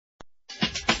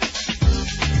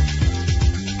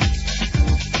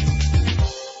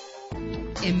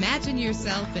Imagine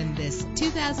yourself in this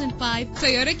 2005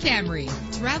 Toyota Camry.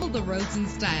 Travel the roads in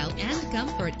style and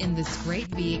comfort in this great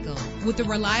vehicle. With a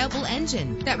reliable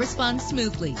engine that responds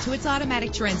smoothly to its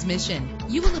automatic transmission,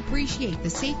 you will appreciate the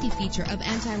safety feature of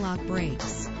anti-lock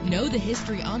brakes. Know the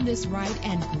history on this ride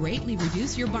and greatly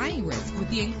reduce your buying risk with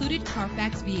the included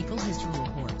Carfax Vehicle History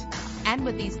Report. And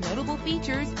with these notable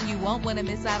features, you won't want to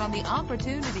miss out on the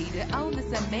opportunity to own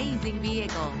this amazing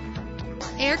vehicle.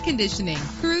 Air conditioning,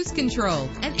 cruise control,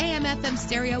 an AM/FM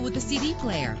stereo with a CD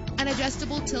player, an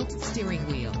adjustable tilt steering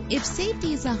wheel. If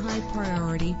safety is a high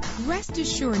priority, rest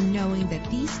assured knowing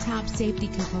that these top safety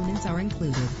components are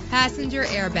included. Passenger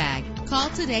airbag. Call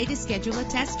today to schedule a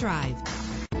test drive.